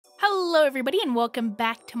Hello everybody and welcome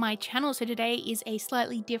back to my channel. So today is a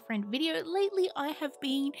slightly different video. Lately I have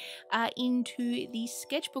been into the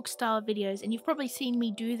sketchbook style videos, and you've probably seen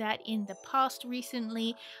me do that in the past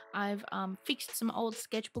recently. I've fixed some old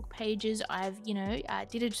sketchbook pages. I've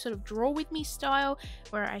did a sort of draw with me style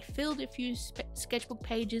where I filled a few sketchbook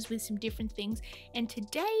pages with some different things, and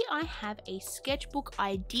today I have a sketchbook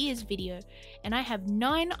ideas video and I have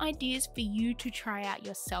 9 ideas for you to try out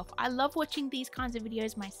yourself. I love watching these kinds of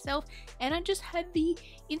videos myself, and I just had the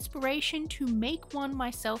inspiration to make one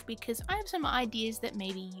myself because I have some ideas that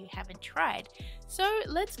maybe you haven't tried. So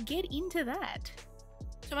let's get into that.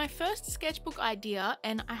 So my first sketchbook idea,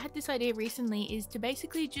 and I had this idea recently, is to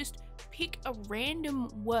basically just pick a random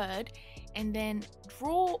word and then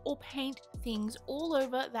draw or paint things all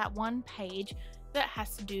over that one page that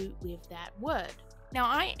has to do with that word. Now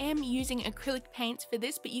I am using acrylic paints for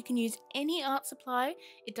this, but you can use any art supply.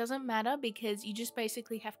 It doesn't matter because you just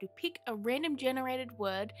basically have to pick a random generated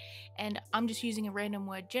word, and I'm just using a random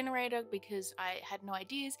word generator because I had no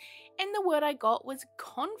ideas, and the word I got was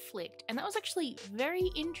conflict, and that was actually very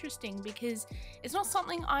interesting because it's not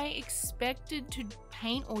something I expected to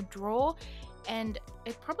paint or draw, and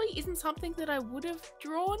it probably isn't something that I would have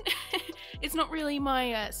drawn. It's not really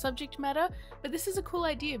my subject matter, but this is a cool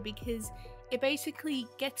idea because it basically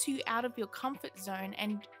gets you out of your comfort zone,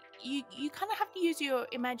 and you kind of have to use your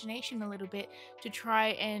imagination a little bit to try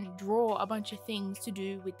and draw a bunch of things to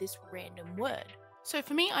do with this random word. So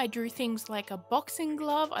for me, I drew things like a boxing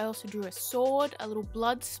glove. I also drew a sword, a little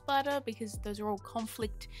blood splatter because those are all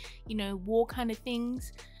conflict, war kind of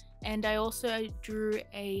things. And I also drew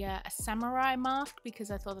a samurai mask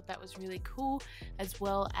because I thought that was really cool, as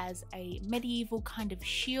well as a medieval kind of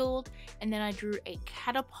shield. And then I drew a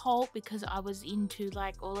catapult because I was into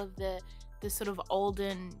like all of the sort of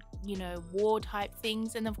olden, war type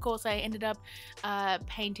things. And of course I ended up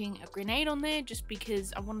painting a grenade on there just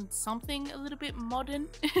because I wanted something a little bit modern.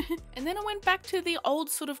 And then I went back to the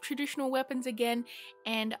old sort of traditional weapons again,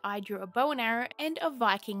 and I drew a bow and arrow and a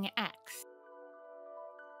Viking axe.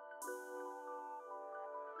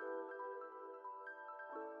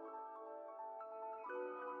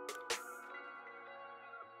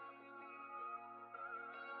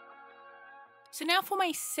 So now for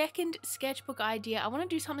my second sketchbook idea, I want to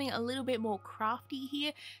do something a little bit more crafty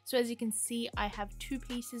here. So as you can see, I have 2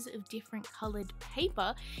 pieces of different colored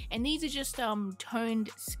paper, and these are just toned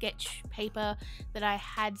sketch paper that I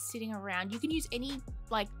had sitting around. You can use any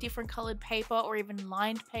like different colored paper or even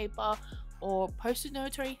lined paper or post-it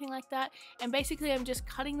notes or anything like that, and basically I'm just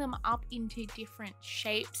cutting them up into different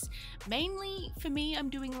shapes. Mainly for me, I'm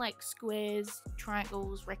doing like squares,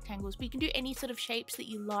 triangles, rectangles, but you can do any sort of shapes that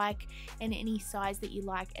you like and any size that you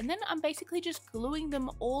like, and then I'm basically just gluing them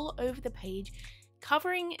all over the page,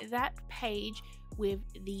 covering that page with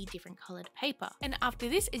the different colored paper. And after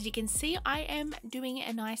this, as you can see, I am doing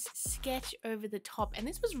a nice sketch over the top, and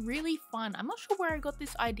this was really fun. I'm not sure where I got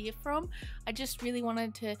this idea from. I just really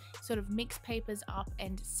wanted to sort of mix papers up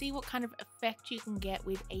and see what kind of effect you can get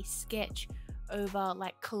with a sketch over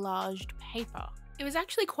like collaged paper. It was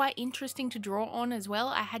actually quite interesting to draw on as well.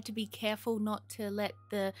 I had to be careful not to let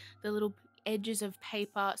the little edges of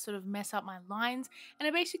paper sort of mess up my lines, and I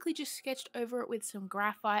basically just sketched over it with some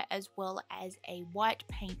graphite as well as a white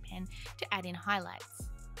paint pen to add in highlights.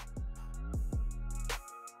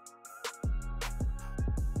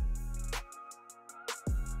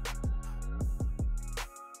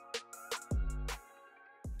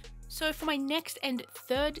 So for my next and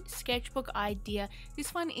third sketchbook idea,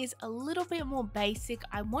 this one is a little bit more basic.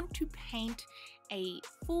 I want to paint a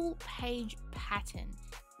full page pattern.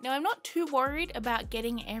 Now I'm not too worried about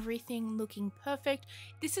getting everything looking perfect.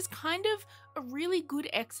 This is kind of a really good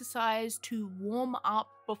exercise to warm up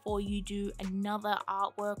before you do another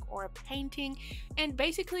artwork or a painting. And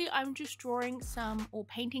basically I'm just drawing some or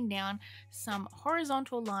painting down some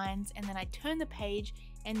horizontal lines, and then I turn the page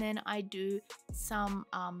and then I do some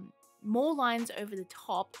more lines over the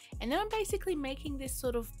top, and then I'm basically making this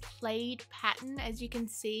sort of plaid pattern, as you can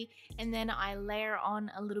see, and then I layer on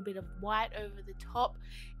a little bit of white over the top,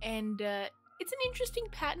 and it's an interesting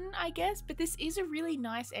pattern, I guess, but this is a really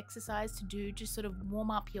nice exercise to do, just sort of warm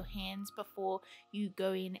up your hands before you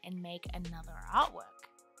go in and make another artwork.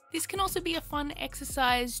 This can also be a fun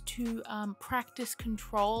exercise to practice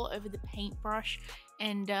control over the paintbrush.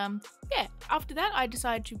 And yeah, after that I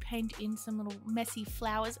decided to paint in some little messy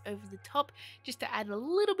flowers over the top just to add a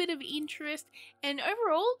little bit of interest. And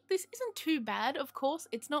overall, this isn't too bad. Of course,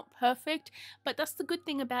 it's not perfect, but that's the good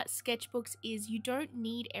thing about sketchbooks is you don't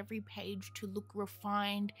need every page to look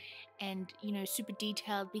refined and, super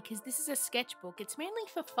detailed, because this is a sketchbook. It's mainly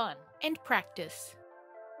for fun and practice.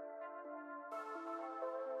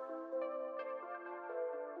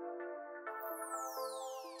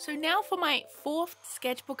 So now for my fourth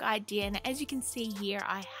sketchbook idea, and as you can see here,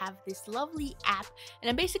 I have this lovely app, and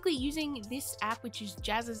I'm basically using this app, which is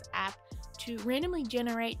Jazz's app, to randomly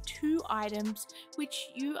generate 2 items, which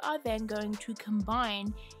you are then going to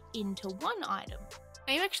combine into one item.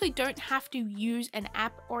 Now you actually don't have to use an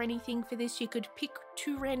app or anything for this. You could pick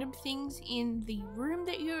 2 random things in the room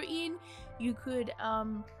that you're in. You could,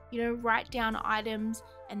 write down items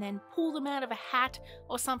and then pull them out of a hat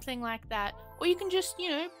or something like that. Or you can just,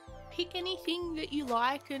 pick anything that you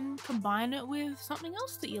like and combine it with something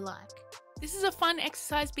else that you like. This is a fun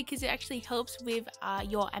exercise because it actually helps with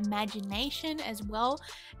your imagination as well,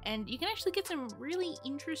 and you can actually get some really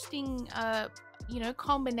interesting,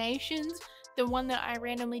 combinations. The one that I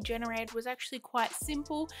randomly generated was actually quite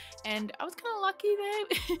simple, and I was kind of lucky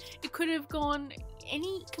there. It could have gone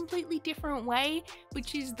any completely different way,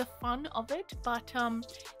 which is the fun of it, but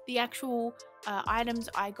the actual items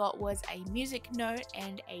I got was a music note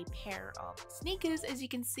and a pair of sneakers, as you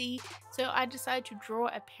can see. So I decided to draw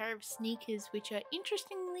a pair of sneakers which are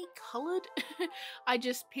interestingly colored. I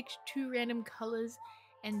just picked 2 random colors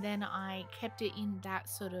and then I kept it in that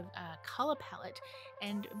sort of color palette,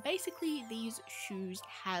 and basically these shoes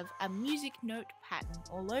have a music note pattern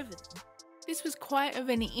all over them. This was quite of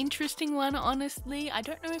an interesting one, honestly. I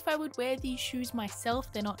don't know if I would wear these shoes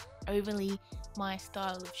myself. They're not overly my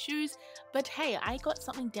style of shoes, but hey, I got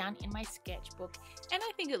something down in my sketchbook and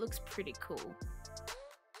I think it looks pretty cool.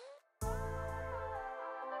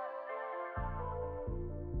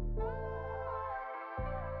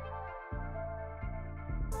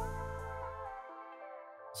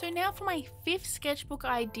 So now for my 5th sketchbook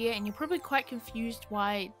idea, and you're probably quite confused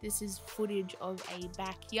why this is footage of a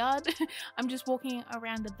backyard. I'm just walking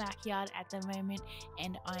around the backyard at the moment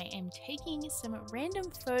and I am taking some random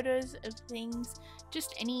photos of things,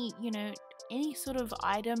 just any sort of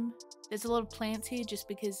item. There's a lot of plants here just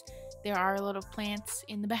because there are a lot of plants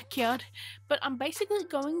in the backyard, but I'm basically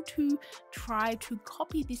going to try to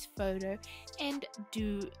copy this photo and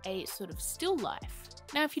do a sort of still life.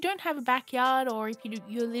 Now, if you don't have a backyard, or if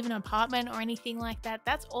you live in an apartment or anything like that,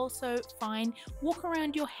 that's also fine. Walk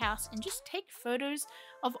around your house and just take photos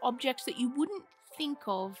of objects that you wouldn't think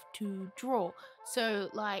of to draw. So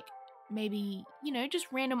like maybe, just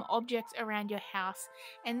random objects around your house,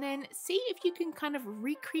 and then see if you can kind of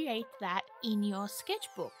recreate that in your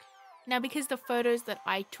sketchbook. Now, because the photos that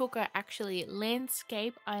I took are actually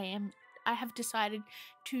landscape, I have decided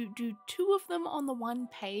to do 2 of them on the one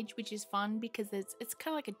page, which is fun because it's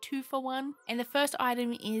kind of like a 2-for-1. And the first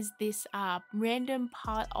item is this random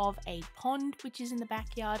part of a pond which is in the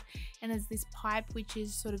backyard, and there's this pipe which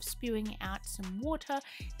is sort of spewing out some water,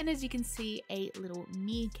 and as you can see, a little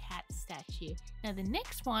meerkat statue. Now the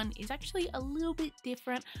next one is actually a little bit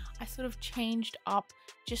different. I sort of changed up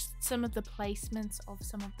just some of the placements of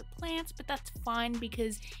some of the plants, but that's fine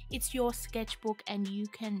because it's your sketchbook and you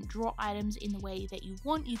can draw items in the way that you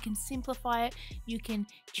want. You can simplify it, you can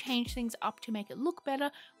change things up to make it look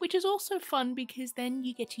better, which is also fun because then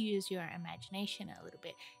you get to use your imagination a little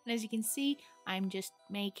bit. And as you can see, I'm just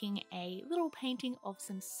making a little painting of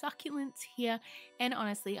some succulents here, and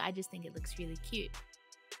honestly I just think it looks really cute.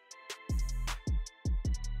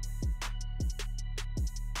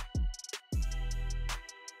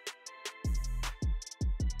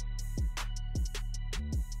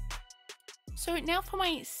 So now for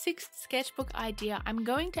my 6th sketchbook idea, I'm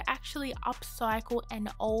going to actually upcycle an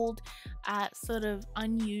old sort of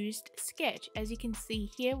unused sketch. As you can see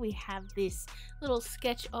here, we have this little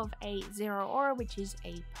sketch of a Zeraora, which is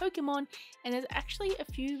a Pokemon, and there's actually a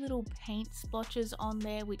few little paint splotches on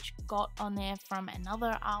there which got on there from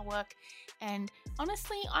another artwork. And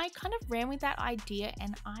honestly, I kind of ran with that idea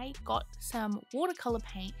and I got some watercolor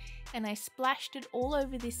paint and I splashed it all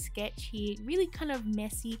over this sketch here, really kind of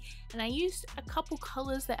messy, and I used a couple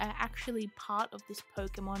colors that are actually part of this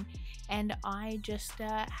Pokemon, and I just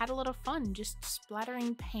had a lot of fun just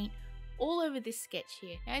splattering paint all over this sketch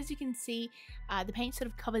here. Now, as you can see, the paint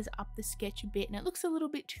sort of covers up the sketch a bit and it looks a little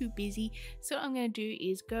bit too busy, so what I'm going to do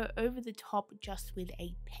is go over the top just with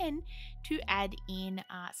a pen to add in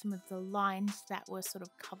some of the lines that were sort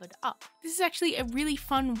of covered up. This is actually a really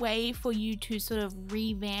fun way for you to sort of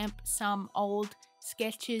revamp some old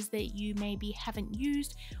sketches that you maybe haven't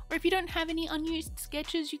used, or if you don't have any unused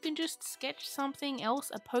sketches, you can just sketch something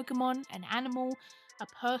else, a Pokemon, an animal, a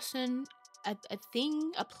person, a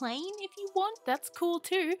thing, a plane if you want, that's cool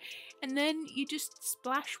too, and then you just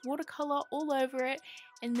splash watercolor all over it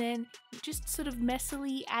and then you just sort of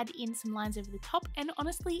messily add in some lines over the top, and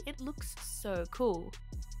honestly it looks so cool.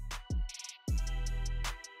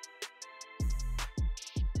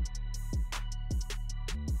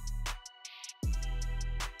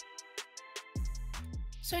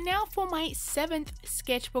 So now for my 7th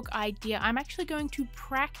sketchbook idea, I'm actually going to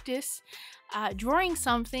practice drawing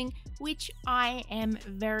something which I am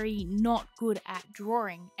very not good at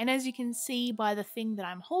drawing. And as you can see by the thing that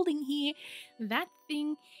I'm holding here, that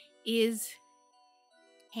thing is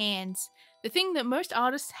hands. The thing that most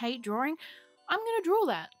artists hate drawing, I'm going to draw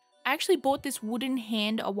that. I actually bought this wooden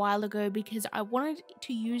hand a while ago because I wanted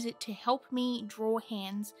to use it to help me draw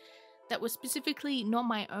hands that were specifically not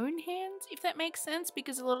my own hands, if that makes sense,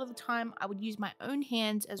 because a lot of the time I would use my own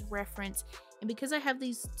hands as reference, and because I have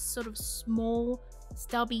these sort of small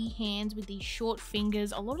stubby hands with these short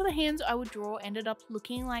fingers, a lot of the hands I would draw ended up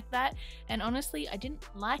looking like that, and honestly I didn't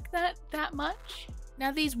like that much.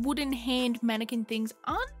 Now these wooden hand mannequin things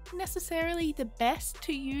aren't necessarily the best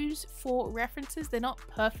to use for references. They're not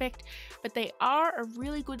perfect, but they are a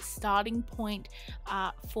really good starting point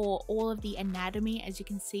for all of the anatomy. As you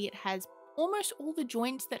can see, it has almost all the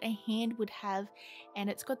joints that a hand would have, and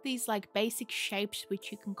it's got these like basic shapes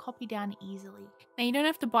which you can copy down easily. Now you don't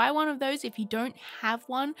have to buy one of those if you don't have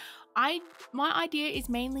one. My idea is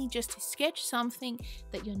mainly just to sketch something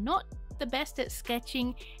that you're not the best at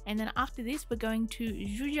sketching, and then after this we're going to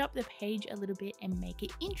zhuzh up the page a little bit and make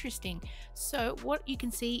it interesting. So what you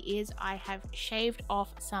can see is I have shaved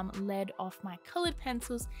off some lead off my colored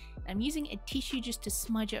pencils. I'm using a tissue just to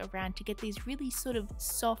smudge it around to get these really sort of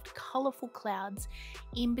soft colorful clouds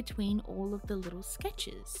in between all of the little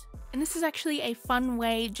sketches. And this is actually a fun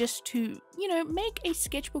way just to, you know, make a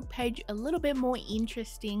sketchbook page a little bit more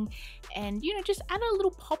interesting, and, you know, just add a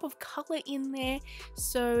little pop of color in there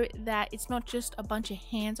so that it's not just a bunch of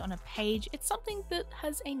hands on a page. It's something that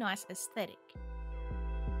has a nice aesthetic.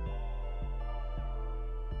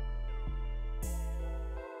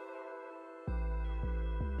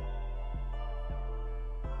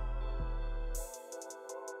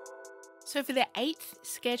 So for the 8th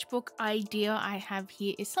sketchbook idea I have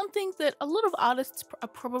here is something that a lot of artists are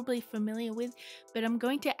probably familiar with, but I'm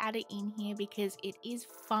going to add it in here because it is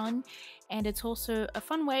fun, and it's also a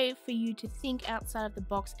fun way for you to think outside of the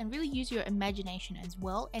box and really use your imagination as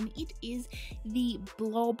well. And it is the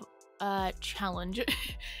blob challenge.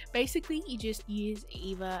 Basically, you just use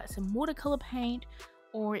either some watercolor paint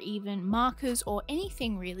or even markers or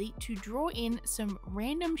anything really to draw in some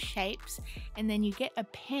random shapes, and then you get a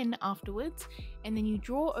pen afterwards and then you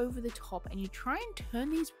draw over the top and you try and turn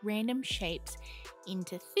these random shapes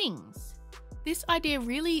into things. This idea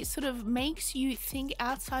really sort of makes you think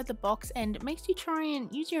outside the box and makes you try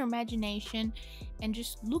and use your imagination and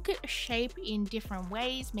just look at a shape in different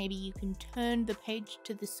ways. Maybe you can turn the page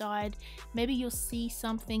to the side, maybe you'll see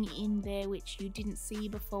something in there which you didn't see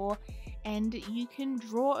before, and you can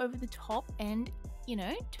draw over the top and, you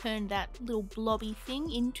know, turn that little blobby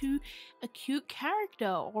thing into a cute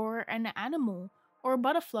character or an animal or a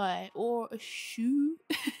butterfly or a shoe.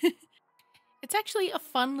 It's actually a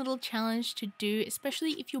fun little challenge to do,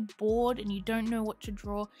 especially if you're bored and you don't know what to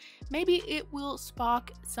draw. Maybe it will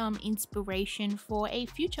spark some inspiration for a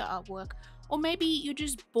future artwork, or maybe you're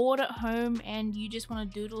just bored at home and you just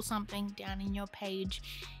want to doodle something down in your page,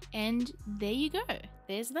 and there you go,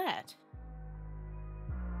 there's that.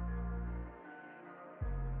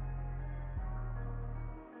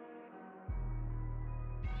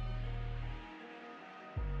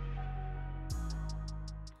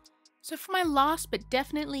 So for my last but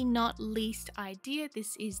definitely not least idea,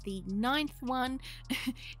 this is the 9th one.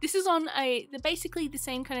 This is on basically the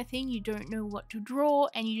same kind of thing. You don't know what to draw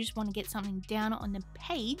and you just want to get something down on the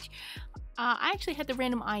page. I actually had the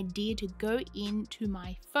random idea to go into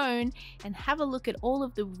my phone and have a look at all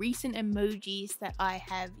of the recent emojis that I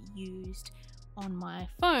have used on my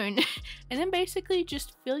phone and then basically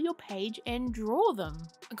just fill your page and draw them.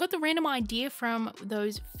 I got the random idea from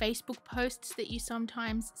those Facebook posts that you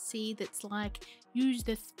sometimes see that's like, use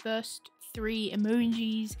the first 3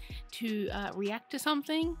 emojis to react to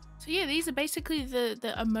something. So yeah, these are basically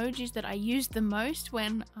the emojis that I use the most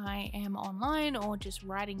when I am online or just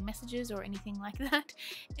writing messages or anything like that.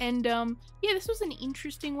 And yeah, this was an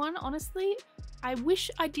interesting one, honestly. I wish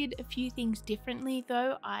I did a few things differently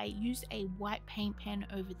though. I used a white paint pen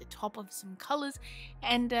over the top of some colors,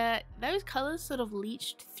 and those colors sort of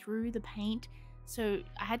leached through the paint, so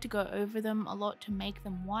I had to go over them a lot to make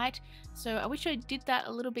them white. So I wish I did that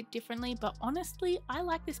a little bit differently, but honestly I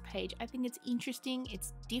like this page. I think it's interesting,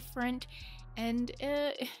 it's different, and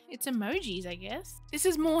it's emojis, I guess. This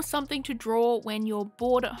is more something to draw when you're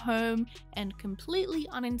bored at home and completely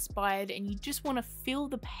uninspired and you just want to fill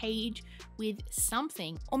the page with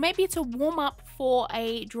something, or maybe it's a warm-up for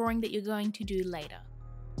a drawing that you're going to do later.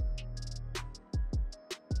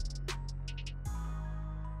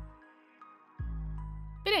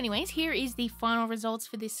 But But anyways, here is the final results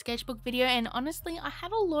for this sketchbook video, and honestly I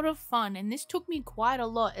had a lot of fun, and this took me quite a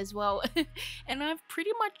lot as well. And I've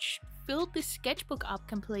pretty much filled this sketchbook up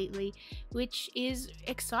completely, which is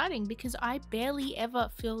exciting because I barely ever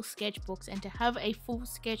fill sketchbooks, and to have a full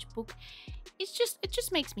sketchbook, it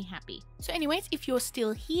just makes me happy. So anyways, if you're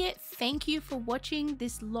still here, thank you for watching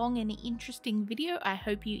this long and interesting video. I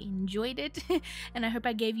hope you enjoyed it and I hope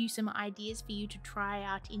I gave you some ideas for you to try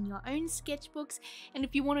out in your own sketchbooks. And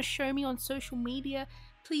if you want to show me on social media,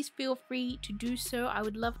 please feel free to do so. I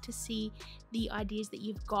would love to see the ideas that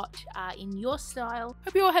you've got in your style.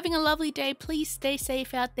 Hope you're all having a lovely day. Please stay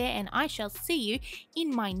safe out there, and I shall see you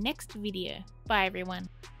in my next video. Bye everyone.